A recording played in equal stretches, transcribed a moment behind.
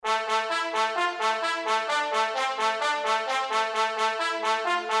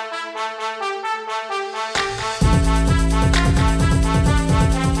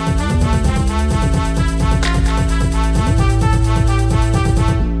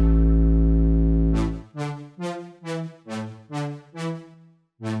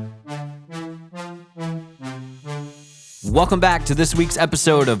Welcome back to this week's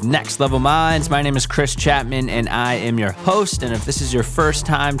episode of Next Level Minds. My name is Chris Chapman, and I am your host. And if this is your first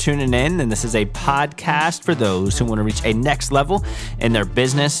time tuning in, then this is a podcast for those who want to reach a next level in their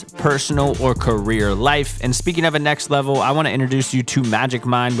business, personal, or career life. And speaking of a next level, I want to introduce you to Magic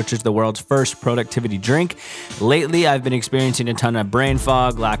Mind, which is the world's first productivity drink. Lately, I've been experiencing a ton of brain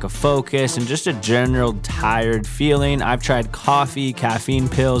fog, lack of focus, and just a general tired feeling. I've tried coffee, caffeine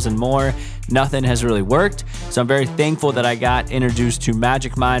pills, and more. Nothing has really worked. So I'm very thankful that I got introduced to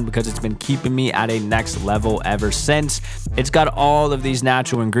Magic Mind because it's been keeping me at a next level ever since. It's got all of these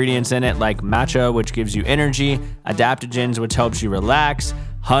natural ingredients in it, like matcha, which gives you energy, adaptogens, which helps you relax,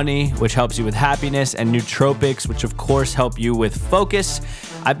 honey, which helps you with happiness, and nootropics, which of course help you with focus.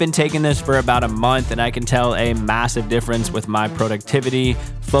 I've been taking this for about a month and I can tell a massive difference with my productivity,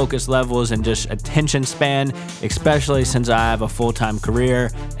 focus levels, and just attention span, especially since I have a full-time career,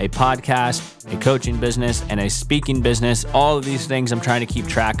 a podcast, a coaching business, and a speaking business. All of these things I'm trying to keep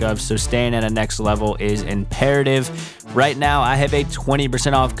track of, so staying at a next level is imperative. Right now, I have a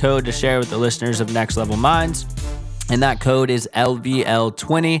 20% off code to share with the listeners of Next Level Minds. And that code is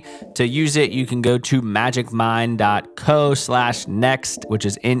LVL20. To use it, you can go to magicmind.co/next, which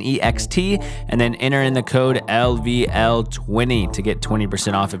is NEXT, and then enter in the code LVL20 to get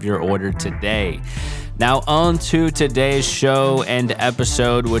 20% off of your order today. Now on to today's show and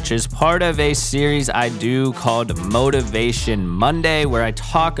episode, which is part of a series I do called Motivation Monday, where I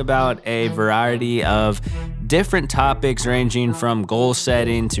talk about a variety of different topics ranging from goal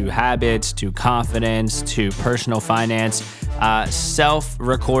setting to habits to confidence to personal finance,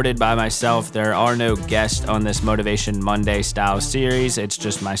 self-recorded by myself. There are no guests on this Motivation Monday style series. It's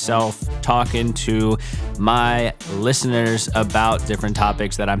just myself talking to my listeners about different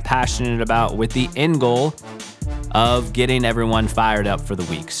topics that I'm passionate about with the end goal of getting everyone fired up for the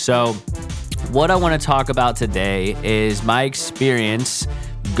week. So what I want to talk about today is my experience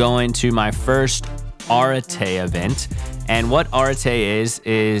going to my first Arete event. And what Arete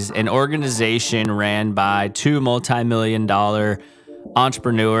is an organization ran by two multi-million-dollar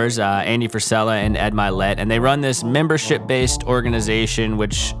entrepreneurs, Andy Frisella and Ed Mylett, and they run this membership-based organization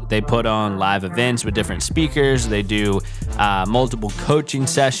which they put on live events with different speakers. They do multiple coaching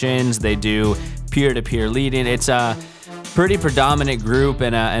sessions. They do peer-to-peer leading. It's a pretty predominant group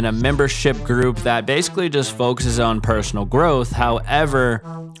and a membership group that basically just focuses on personal growth. However,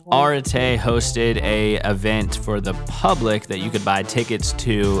 Arete hosted a event for the public that you could buy tickets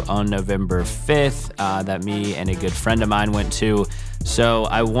to on November 5th that me and a good friend of mine went to. So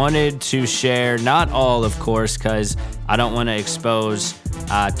I wanted to share, not all of course, because I don't want to expose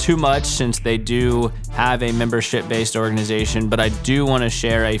too much since they do have a membership-based organization, but I do want to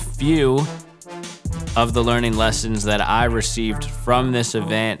share a few of the learning lessons that I received from this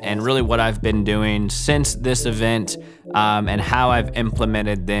event and really what I've been doing since this event and how I've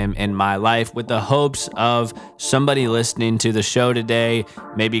implemented them in my life with the hopes of somebody listening to the show today,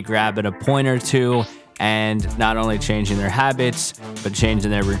 maybe grabbing a point or two and not only changing their habits, but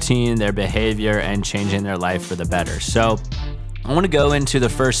changing their routine, their behavior, and changing their life for the better. So I want to go into the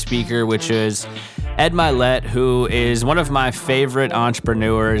first speaker, which is Ed Mylett, who is one of my favorite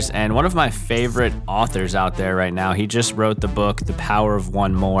entrepreneurs and one of my favorite authors out there right now. He just wrote the book, The Power of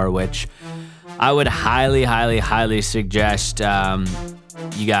One More, which I would highly, highly, highly suggest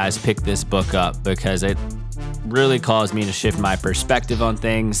you guys pick this book up because it really caused me to shift my perspective on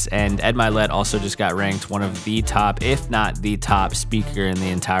things. And Ed Mylett also just got ranked one of the top, if not the top speaker in the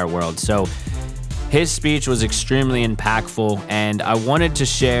entire world. So his speech was extremely impactful, and I wanted to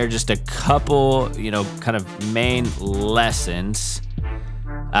share just a couple, kind of main lessons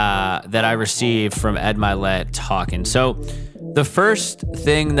that I received from Ed Mylett talking. So the first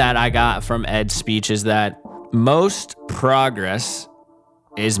thing that I got from Ed's speech is that most progress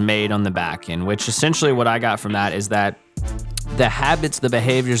is made on the back end, which essentially what I got from that is that the habits, the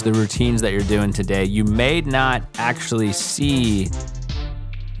behaviors, the routines that you're doing today, you may not actually see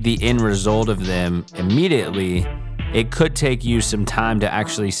the end result of them immediately. It could take you some time to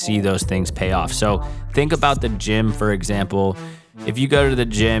actually see those things pay off. So think about the gym, for example. If you go to the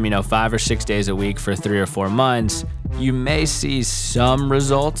gym, 5 or 6 days a week for 3 or 4 months, you may see some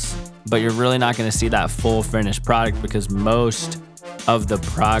results, but you're really not going to see that full finished product because most of the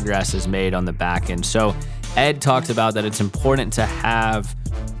progress is made on the back end. So Ed talked about that it's important to have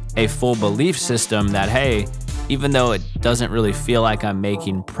a full belief system that, hey, even though it doesn't really feel like I'm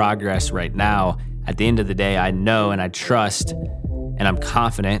making progress right now, at the end of the day, I know and I trust and I'm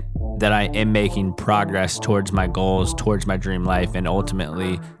confident that I am making progress towards my goals, towards my dream life, and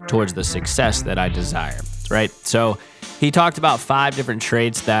ultimately towards the success that I desire, right? So he talked about 5 different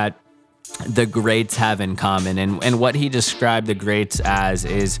traits that the greats have in common. And what he described the greats as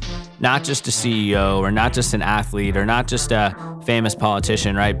is not just a CEO or not just an athlete or not just a famous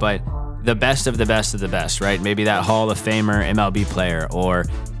politician, right? But the best of the best of the best, right? Maybe that Hall of Famer MLB player, or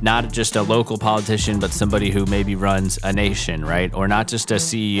not just a local politician, but somebody who maybe runs a nation, right? Or not just a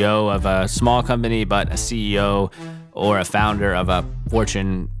CEO of a small company, but a CEO or a founder of a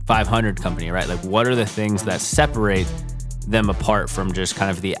Fortune 500 company, right? Like, what are the things that separate them apart from just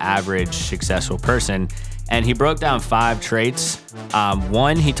kind of the average successful person? And he broke down 5 traits.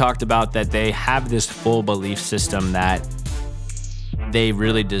 One, he talked about that they have this full belief system that they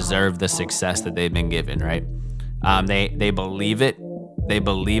really deserve the success that they've been given, right? They believe it. They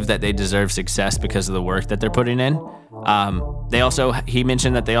believe that they deserve success because of the work that they're putting in. He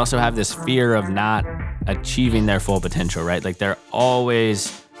mentioned that they also have this fear of not achieving their full potential, right? Like, they're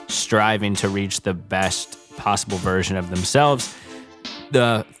always striving to reach the best possible version of themselves.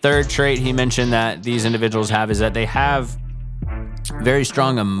 The third trait he mentioned that these individuals have is that they have very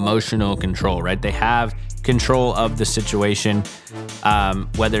strong emotional control, right? They have control of the situation,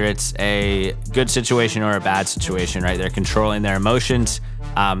 whether it's a good situation or a bad situation, right? They're controlling their emotions.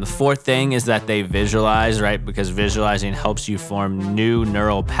 The fourth thing is that they visualize, right? Because visualizing helps you form new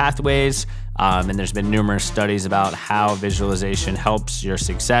neural pathways. And there's been numerous studies about how visualization helps your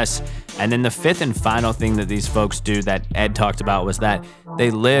success. And then the fifth and final thing that these folks do that Ed talked about was that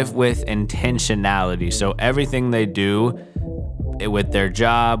they live with intentionality. So everything they do with their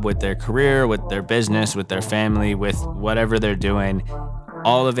job, with their career, with their business, with their family, with whatever they're doing,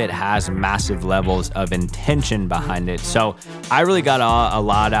 all of it has massive levels of intention behind it. So I really got a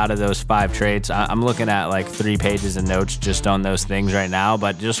lot out of those 5 traits. I'm looking at like 3 pages of notes just on those things right now,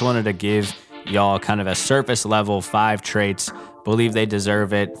 but just wanted to give y'all kind of a surface level 5 traits. Believe they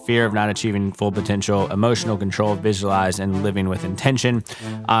deserve it, fear of not achieving full potential, emotional control, visualize, and living with intention,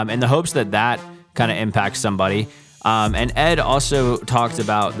 in the hopes that that kind of impacts somebody. And Ed also talked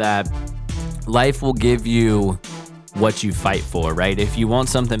about that life will give you what you fight for, right? If you want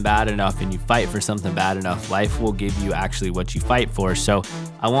something bad enough and you fight for something bad enough, life will give you actually what you fight for. So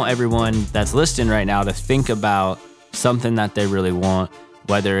I want everyone that's listening right now to think about something that they really want,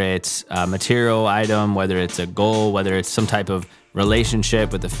 whether it's a material item, whether it's a goal, whether it's some type of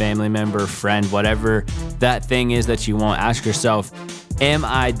relationship with a family member, friend, whatever that thing is that you want. Ask yourself, am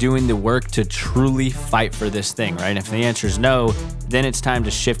I doing the work to truly fight for this thing, right? If the answer is no, then it's time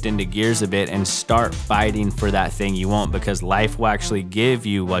to shift into gears a bit and start fighting for that thing you want, because life will actually give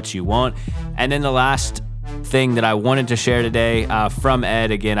you what you want. And then the last thing that I wanted to share today from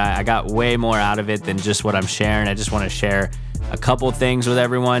Ed, again, I got way more out of it than just what I'm sharing. I just want to share a couple things with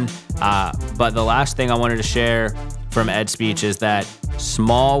everyone. But the last thing I wanted to share from Ed's speech is that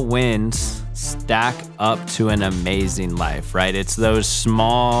small wins stack up to an amazing life, right? It's those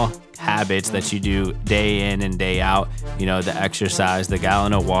small habits that you do day in and day out, you know, the exercise, the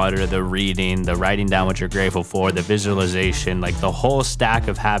gallon of water, the reading, the writing down what you're grateful for, the visualization, like the whole stack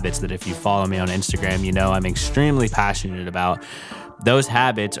of habits that if you follow me on Instagram, you know I'm extremely passionate about. Those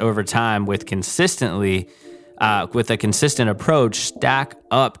habits over time with a consistent approach stack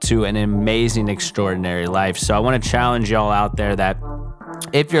up to an amazing, extraordinary life. So I want to challenge y'all out there that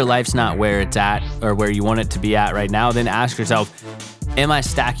if your life's not where it's at or where you want it to be at right now, then ask yourself, am I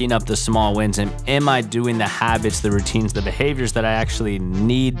stacking up the small wins, and am I doing the habits, the routines, the behaviors that I actually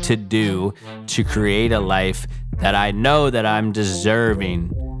need to do to create a life that I know that I'm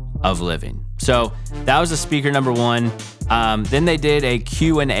deserving of living? So that was the speaker number 1. Then they did a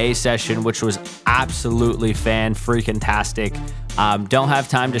Q&A session, which was absolutely fan-freaking-tastic. Don't have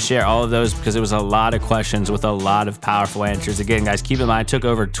time to share all of those because it was a lot of questions with a lot of powerful answers. Again, guys, keep in mind, I took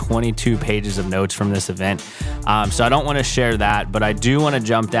over 22 pages of notes from this event. So I don't want to share that, but I do want to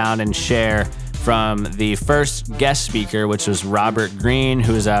jump down and share from the first guest speaker, which was Robert Greene,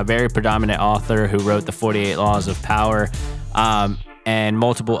 who's a very predominant author who wrote the 48 Laws of Power, and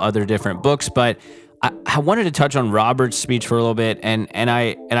multiple other different books. But I wanted to touch on Robert's speech for a little bit, and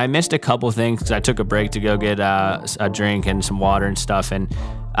I missed a couple things because I took a break to go get a drink and some water and stuff, but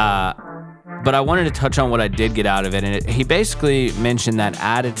I wanted to touch on what I did get out of it. And he basically mentioned that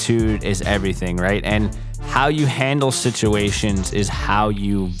attitude is everything, right? And how you handle situations is how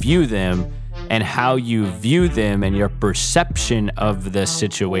you view them, and how you view them and your perception of the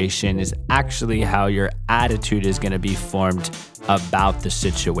situation is actually how your attitude is going to be formed about the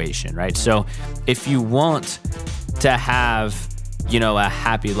situation, right? So if you want to have, you know, a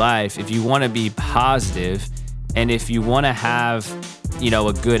happy life, if you want to be positive, and if you want to have, you know,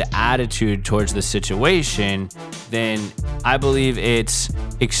 a good attitude towards the situation, then I believe it's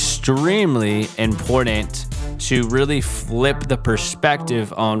extremely important to really flip the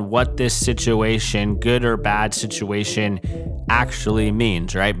perspective on what this situation, good or bad situation, actually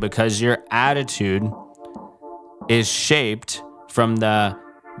means, right? Because your attitude is shaped from the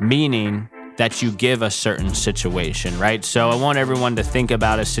meaning that you give a certain situation, right? So I want everyone to think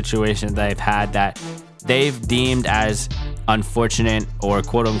about a situation that they've had that they've deemed as unfortunate or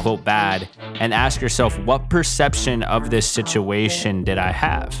quote unquote bad, and ask yourself, what perception of this situation did I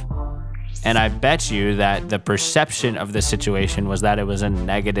have? And I bet you that the perception of the situation was that it was a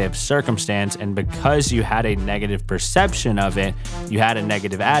negative circumstance. And because you had a negative perception of it, you had a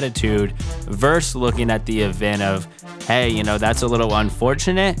negative attitude versus looking at the event of, hey, you know, that's a little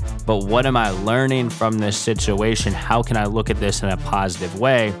unfortunate, but what am I learning from this situation? How can I look at this in a positive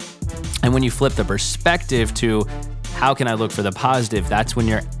way? And when you flip the perspective to how can I look for the positive, that's when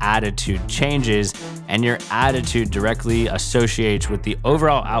your attitude changes, and your attitude directly associates with the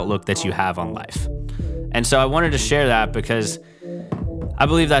overall outlook that you have on life. And so I wanted to share that because I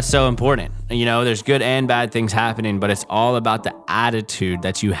believe that's so important. You know, there's good and bad things happening, but it's all about the attitude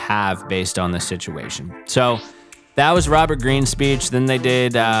that you have based on the situation. So that was Robert Greene's speech. Then they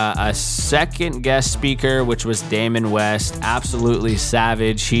did a second guest speaker, which was Damon West. Absolutely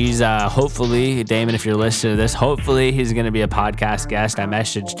savage. He's hopefully, Damon, if you're listening to this, hopefully he's going to be a podcast guest. I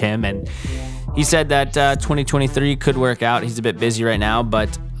messaged him and he said that 2023 could work out. He's a bit busy right now,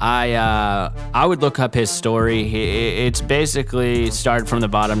 but I would look up his story. It's basically started from the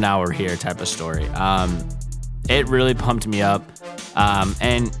bottom, now we're here type of story. It really pumped me up.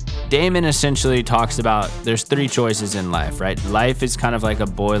 And Damon essentially talks about there's three choices in life, right? Life is kind of like a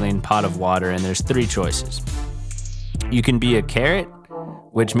boiling pot of water, and there's three choices. You can be a carrot,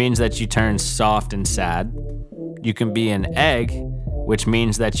 which means that you turn soft and sad. You can be an egg, which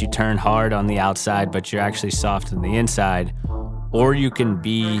means that you turn hard on the outside, but you're actually soft on the inside. Or you can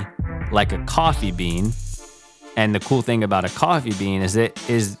be like a coffee bean. And the cool thing about a coffee bean is it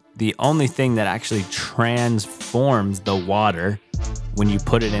is the only thing that actually transforms the water when you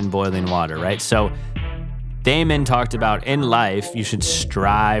put it in boiling water, right? So Damon talked about in life, you should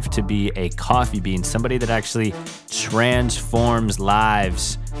strive to be a coffee bean, somebody that actually transforms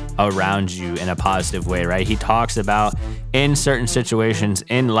lives around you in a positive way, right? He talks about in certain situations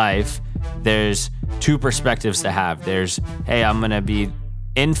in life, there's two perspectives to have. There's, hey, I'm going to be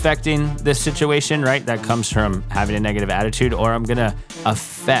infecting this situation, right? That comes from having a negative attitude, or I'm going to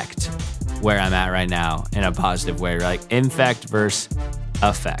affect where I'm at right now in a positive way, right? Like infect versus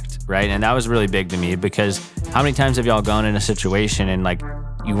affect, right? And that was really big to me because how many times have y'all gone in a situation and like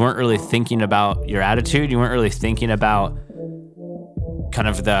you weren't really thinking about your attitude, you weren't really thinking about kind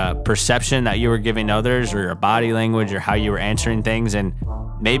of the perception that you were giving others or your body language or how you were answering things, and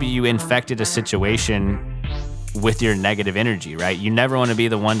maybe you infected a situation with your negative energy, right? You never want to be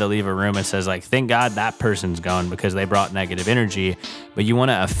the one to leave a room and says like, thank God that person's gone because they brought negative energy, but you want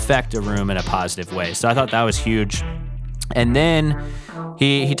to affect a room in a positive way. So I thought that was huge. And then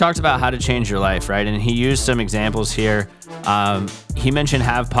he talked about how to change your life, right? And he used some examples here. He mentioned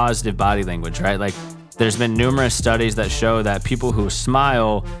have positive body language, right? Like there's been numerous studies that show that people who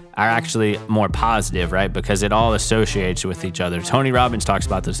smile are actually more positive, right? Because it all associates with each other. Tony Robbins talks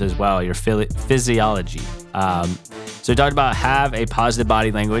about this as well, your physiology. So he talked about have a positive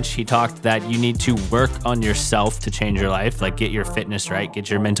body language. He talked that you need to work on yourself to change your life, like get your fitness right, get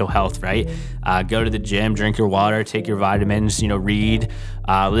your mental health right, go to the gym, drink your water, take your vitamins, read,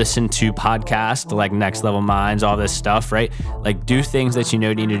 listen to podcasts like Next Level Minds, all this stuff, right? Like do things that you know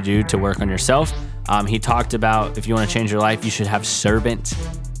you need to do to work on yourself. He talked about if you want to change your life, you should have servant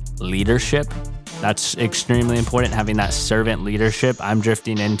leadership. That's extremely important, having that servant leadership. I'm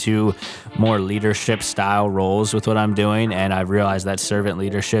drifting into more leadership style roles with what I'm doing, and I've realized that servant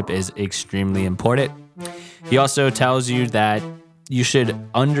leadership is extremely important. He also tells you that you should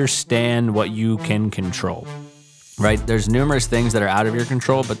understand what you can control, right? There's numerous things that are out of your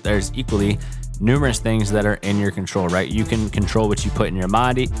control, but there's equally numerous things that are in your control, right? You can control what you put in your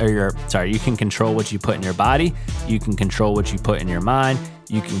body, you can control what you put in your body. You can control what you put in your mind.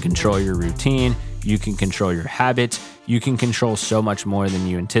 You can control your routine. You can control your habits. You can control so much more than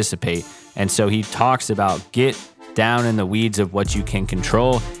you anticipate. And so he talks about get down in the weeds of what you can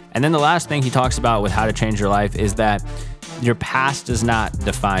control. And then the last thing he talks about with how to change your life is that your past does not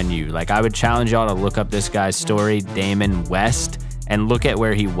define you. Like I would challenge y'all to look up this guy's story, Damon West, and look at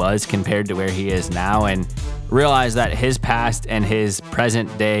where he was compared to where he is now and realize that his past and his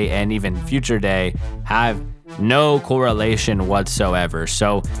present day and even future day have no correlation whatsoever.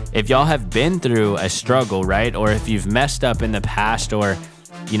 So if y'all have been through a struggle, right? Or if you've messed up in the past or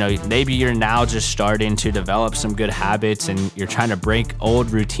maybe you're now just starting to develop some good habits and you're trying to break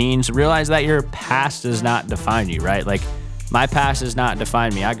old routines. Realize that your past does not define you, right? Like my past does not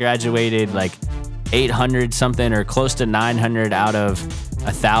define me. I graduated like 800 something or close to 900 out of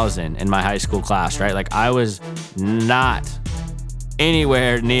 1,000 in my high school class, right? Like I was not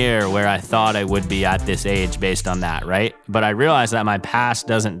anywhere near where I thought I would be at this age based on that, right? But I realized that my past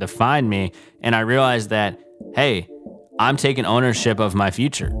doesn't define me. And I realized that, hey, I'm taking ownership of my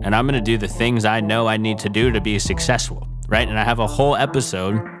future and I'm going to do the things I know I need to do to be successful, right? And I have a whole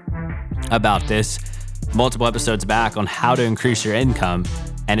episode about this, multiple episodes back, on how to increase your income.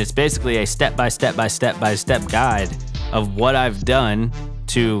 And it's basically a step-by-step guide of what I've done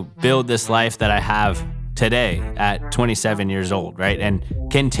to build this life that I have today at 27 years old, right? And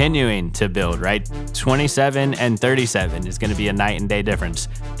continuing to build, right? 27 and 37 is going to be a night and day difference.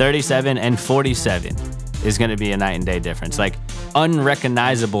 37 and 47 is going to be a night and day difference, like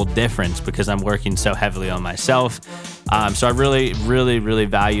unrecognizable difference, because I'm working so heavily on myself. So I really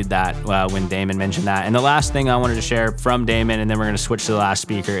valued that when Damon mentioned that. And the last thing I wanted to share from Damon, and then we're going to switch to the last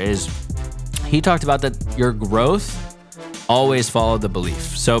speaker, is he talked about that your growth always follow the belief.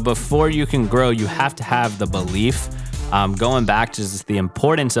 So before you can grow, you have to have the belief. Going back to just the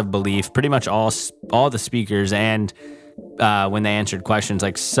importance of belief, pretty much all the speakers and when they answered questions,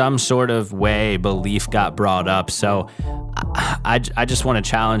 like some sort of way belief got brought up. So I just want to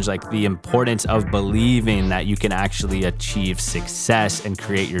challenge like the importance of believing that you can actually achieve success and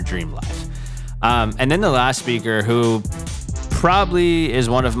create your dream life. And then the last speaker, who probably is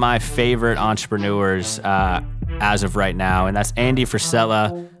one of my favorite entrepreneurs as of right now, and that's Andy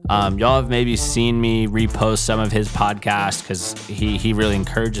Frisella. Y'all have maybe seen me repost some of his podcasts because he really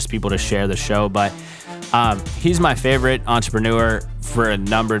encourages people to share the show, but he's my favorite entrepreneur for a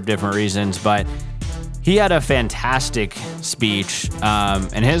number of different reasons. But he had a fantastic speech,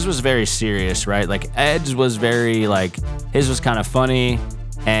 and his was very serious, right? Like Ed's was very his was kind of funny,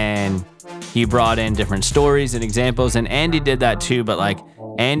 and he brought in different stories and examples, and Andy did that too, but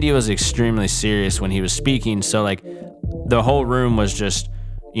Andy was extremely serious when he was speaking. So the whole room was just,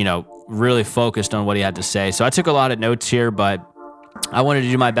 really focused on what he had to say. So I took a lot of notes here, but I wanted to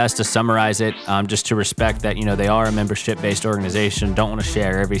do my best to summarize it, just to respect that, they are a membership-based organization. Don't want to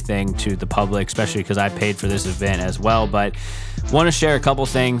share everything to the public, especially because I paid for this event as well, but want to share a couple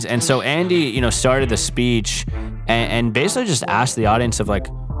things. And so Andy, started the speech and basically just asked the audience of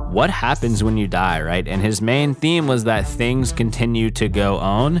what happens when you die, right? And his main theme was that things continue to go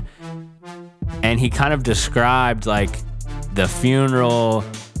on. And he kind of described the funeral,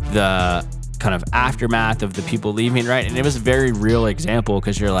 the kind of aftermath of the people leaving, right? And it was a very real example,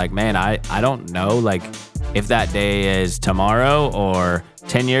 because you're like, man, I don't know if that day is tomorrow or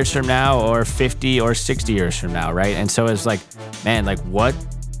 10 years from now or 50 or 60 years from now, right? And so it's man, what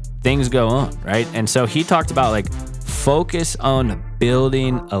things go on, right? And so he talked about focus on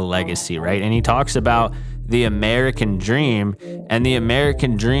building a legacy, right? And he talks about the American dream, and the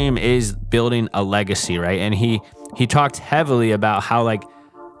American dream is building a legacy, right? And he talked heavily about how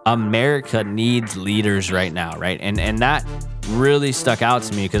America needs leaders right now, right? And that really stuck out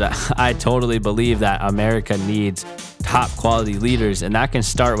to me, because I totally believe that America needs top quality leaders, and that can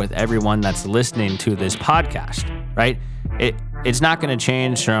start with everyone that's listening to this podcast, right? It's not going to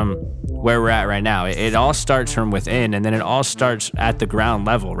change from where we're at right now. It all starts from within, and then it all starts at the ground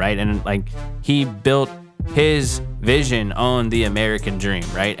level, right? And he built his vision on the American dream,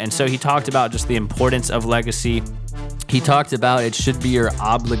 right? And so he talked about just the importance of legacy. He talked about it should be your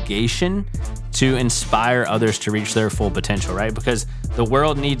obligation to inspire others to reach their full potential, right? Because the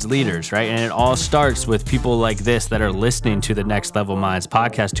world needs leaders, right? And it all starts with people like this that are listening to the Next Level Minds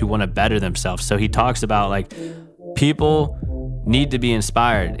podcast who want to better themselves. So he talks about people need to be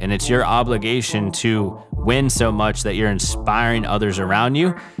inspired, and it's your obligation to win so much that you're inspiring others around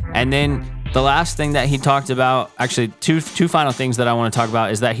you. And then the last thing that he talked about, actually two final things that I want to talk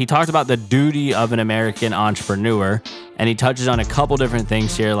about, is that he talked about the duty of an American entrepreneur, and he touches on a couple different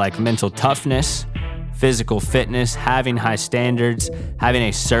things here, like mental toughness, physical fitness, having high standards, having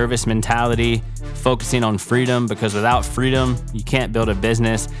a service mentality, focusing on freedom, because without freedom, you can't build a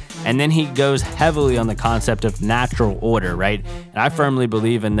business. And then he goes heavily on the concept of natural order, right? And I firmly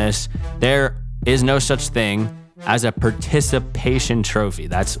believe in this. There is no such thing as a participation trophy.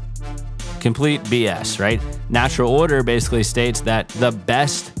 That's complete BS, right? Natural order basically states that the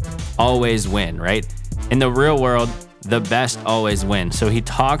best always win, right? In the real world, the best always win. So he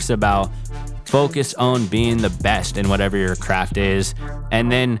talks about focus on being the best in whatever your craft is.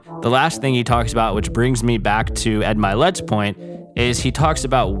 And then the last thing he talks about, which brings me back to Ed Mylett's point, is he talks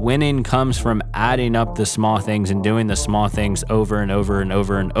about winning comes from adding up the small things and doing the small things over and over and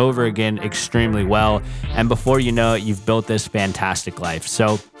over and over again extremely well. And before you know it, you've built this fantastic life.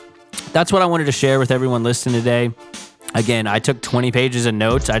 So that's what I wanted to share with everyone listening today. Again, I took 20 pages of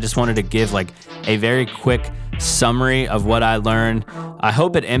notes. I just wanted to give like a very quick summary of what I learned. I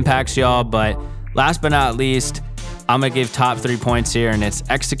hope it impacts y'all, but last but not least, I'm going to give top 3 points here, and it's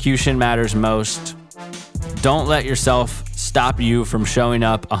execution matters most. Don't let yourself stop you from showing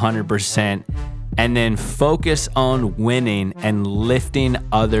up 100%, and then focus on winning and lifting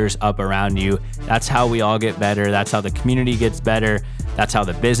others up around you. That's how we all get better. That's how the community gets better. That's how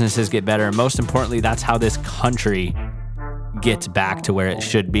the businesses get better. And most importantly, that's how this country gets back to where it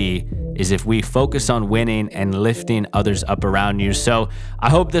should be, is if we focus on winning and lifting others up around you. So I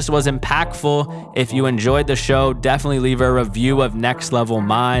hope this was impactful. If you enjoyed the show, definitely leave a review of Next Level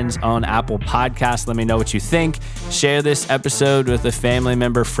Minds on Apple Podcasts. Let me know what you think. Share this episode with a family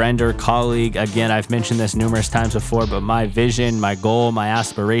member, friend, or colleague. Again, I've mentioned this numerous times before, but my vision, my goal, my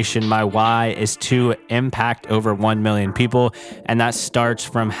aspiration, my why is to impact over 1 million people. And that starts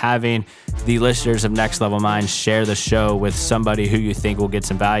from having the listeners of Next Level Minds share the show with somebody who you think will get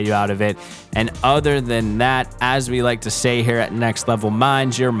some value out of it. And other than that, as we like to say here at Next Level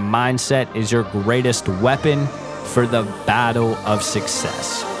Minds, your mindset is your greatest weapon for the battle of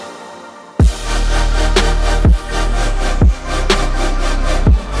success.